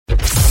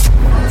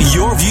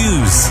Your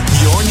views,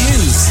 your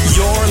news,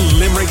 your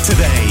Limerick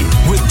Today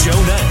with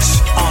Joe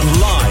Nash on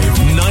Live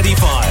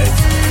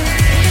 95.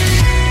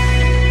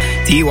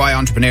 The EY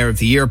Entrepreneur of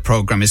the Year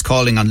programme is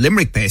calling on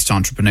Limerick-based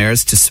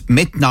entrepreneurs to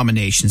submit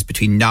nominations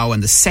between now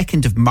and the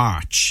 2nd of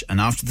March. And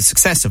after the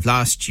success of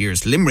last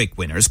year's Limerick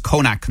winners,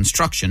 Konak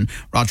Construction,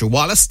 Roger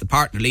Wallace, the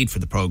partner lead for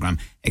the programme,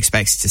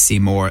 expects to see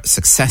more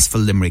successful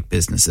Limerick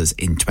businesses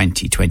in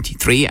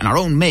 2023. And our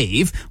own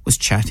Maeve was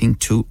chatting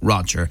to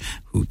Roger,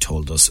 who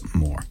told us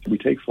more. We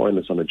take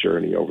finalists on a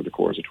journey over the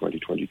course of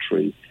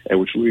 2023,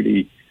 which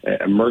really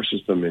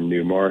immerses them in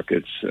new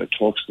markets,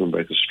 talks to them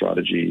about the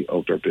strategy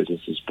of their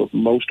businesses, but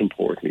most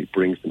importantly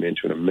brings them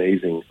into an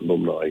amazing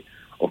alumni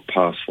of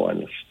past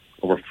finalists.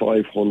 Over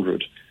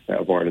 500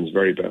 of Ireland's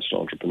very best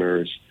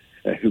entrepreneurs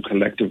who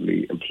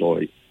collectively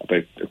employ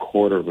about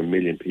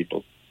 250,000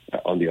 people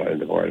on the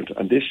island of Ireland.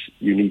 And this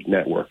unique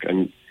network,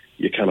 and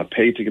you cannot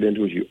pay to get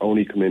into it, you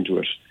only come into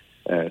it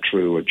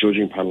through a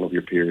judging panel of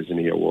your peers in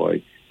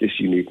EOI. This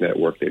unique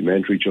network, they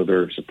mentor each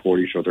other, support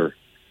each other,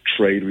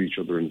 trade with each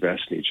other,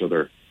 invest in each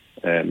other,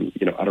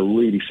 at a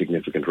really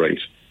significant rate.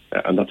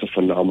 And that's a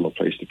phenomenal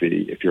place to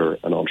be if you're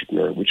an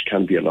entrepreneur, which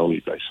can be a lonely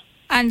place.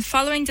 And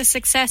following the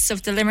success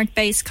of the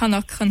Limerick-based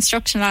Connacht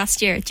Construction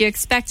last year, do you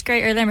expect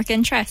greater Limerick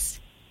interest?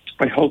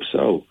 I hope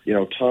so.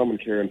 Tom and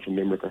Kieran from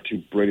Limerick are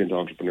two brilliant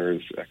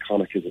entrepreneurs.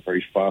 Connacht is a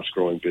very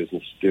fast-growing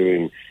business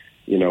doing,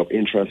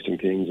 interesting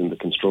things in the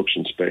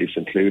construction space,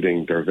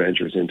 including their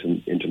ventures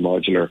into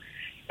modular.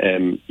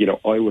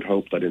 I would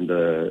hope that in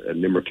the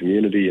Limerick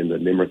community, in the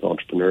Limerick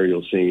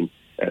entrepreneurial scene,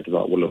 that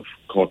will have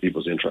caught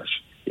people's interest.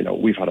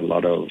 We've had a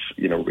lot of,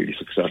 really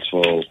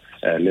successful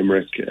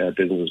Limerick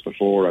businesses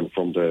before, and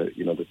from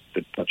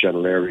that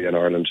general area in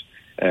Ireland.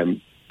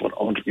 But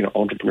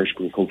entrepreneurship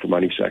can come from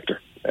any sector.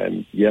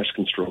 Yes,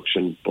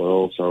 construction, but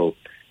also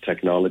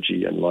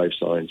technology and life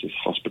sciences,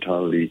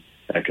 hospitality,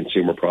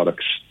 consumer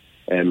products.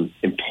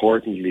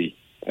 Importantly,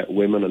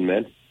 women and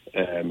men.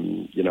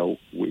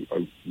 We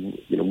are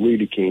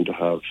really keen to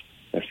have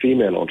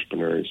female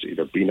entrepreneurs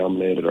either be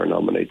nominated or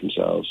nominate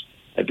themselves,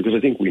 because I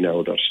think we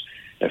know that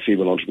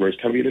female entrepreneurs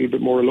can be a little bit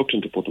more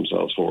reluctant to put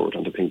themselves forward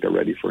and to think they're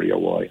ready for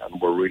EOI,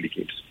 and we're really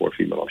keen to support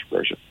female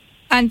entrepreneurship.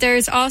 And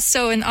there's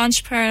also an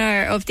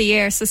Entrepreneur of the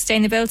Year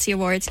Sustainability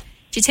Award.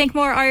 Do you think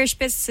more Irish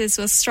businesses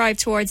will strive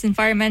towards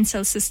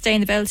environmental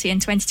sustainability in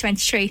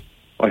 2023?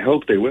 I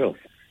hope they will.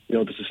 The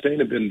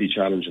sustainability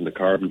challenge and the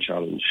carbon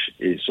challenge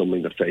is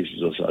something that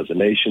faces us as a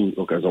nation,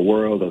 as a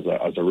world, as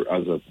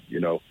a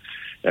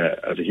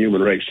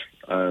human race.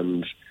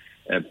 And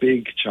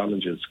big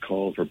challenges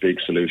call for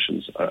big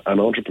solutions. And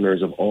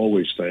entrepreneurs have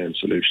always found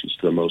solutions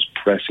to the most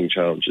pressing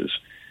challenges.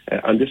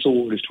 And this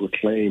award is to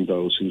acclaim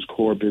those whose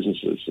core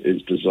businesses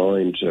is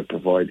designed to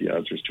provide the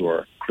answers to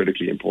our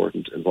critically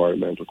important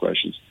environmental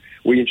questions.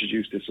 We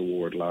introduced this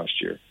award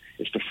last year.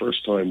 It's the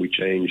first time we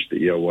changed the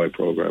EOI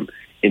programme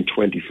in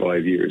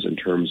 25 years in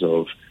terms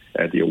of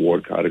the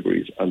award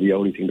categories. And the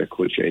only thing that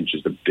could change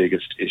is the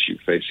biggest issue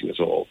facing us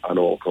all and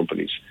all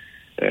companies.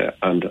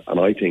 And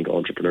I think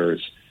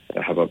entrepreneurs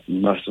have a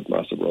massive,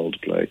 massive role to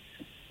play.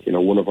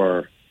 One of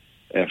our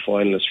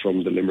finalists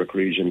from the Limerick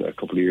region a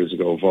couple of years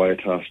ago,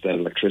 Viatas, then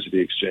Electricity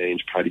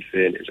Exchange, Paddy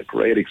Finn, is a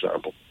great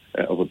example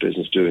of a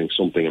business doing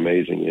something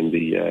amazing in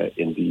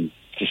the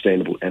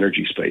sustainable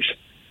energy space.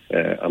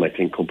 And I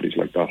think companies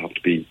like that have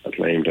to be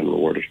acclaimed and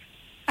rewarded.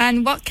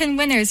 And what can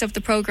winners of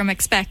the programme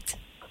expect?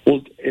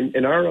 Well,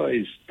 in our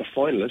eyes, the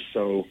finalists,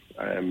 so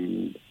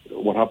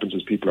what happens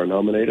is people are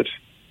nominated.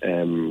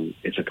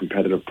 It's a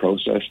competitive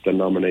process. The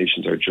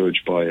nominations are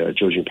judged by a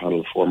judging panel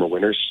of former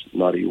winners,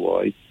 not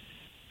EY.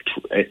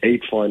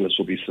 8 finalists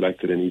will be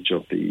selected in each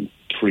of the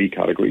 3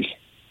 categories.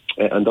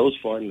 And those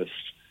finalists,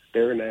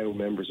 they're now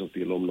members of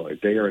the alumni.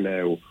 They are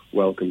now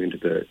welcome into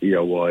the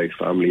EOI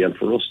family. And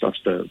for us,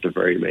 that's the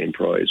very main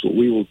prize. What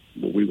we will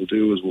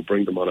do is we'll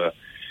bring them on a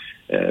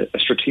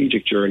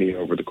strategic journey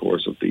over the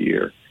course of the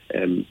year.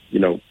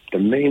 The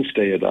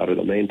mainstay of that, or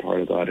the main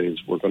part of that,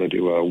 is we're going to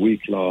do a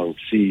week-long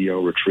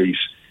CEO retreat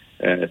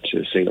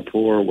to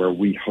Singapore, where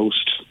we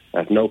host,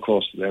 at no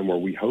cost to them, where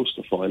we host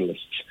the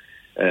finalists,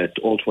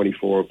 all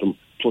 24 of them,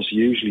 plus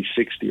usually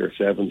 60 or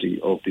 70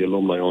 of the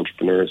alumni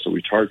entrepreneurs. So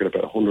we target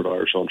about 100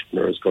 Irish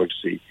entrepreneurs going to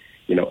see,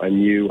 a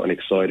new and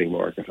exciting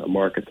market, a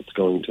market that's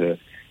going to,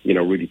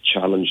 really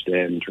challenge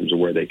them in terms of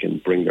where they can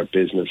bring their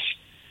business,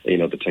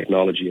 the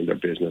technology in their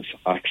business,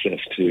 access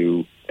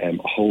to a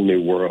whole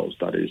new world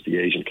that is the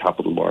Asian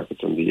capital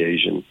markets and the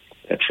Asian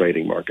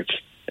trading markets.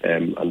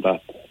 And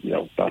that,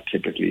 that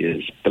typically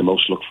is the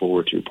most look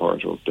forward to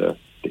part of the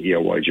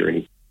EOI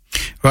journey.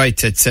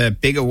 Right, it's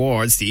big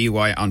awards, the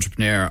EY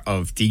Entrepreneur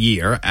of the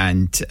Year,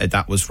 and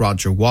that was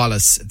Roger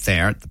Wallace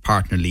there, the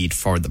partner lead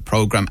for the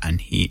programme, and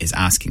he is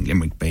asking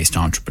Limerick-based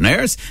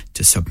entrepreneurs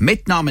to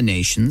submit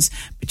nominations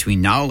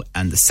between now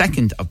and the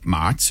 2nd of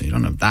March, so you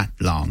don't have that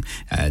long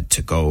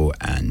to go,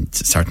 and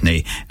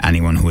certainly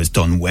anyone who has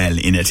done well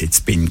in it, it's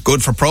been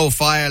good for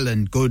profile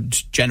and good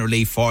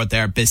generally for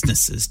their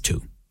businesses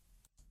too.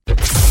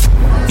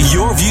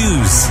 Your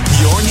views,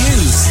 your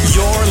news,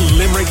 your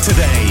Limerick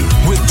Today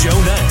with Joe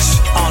Nash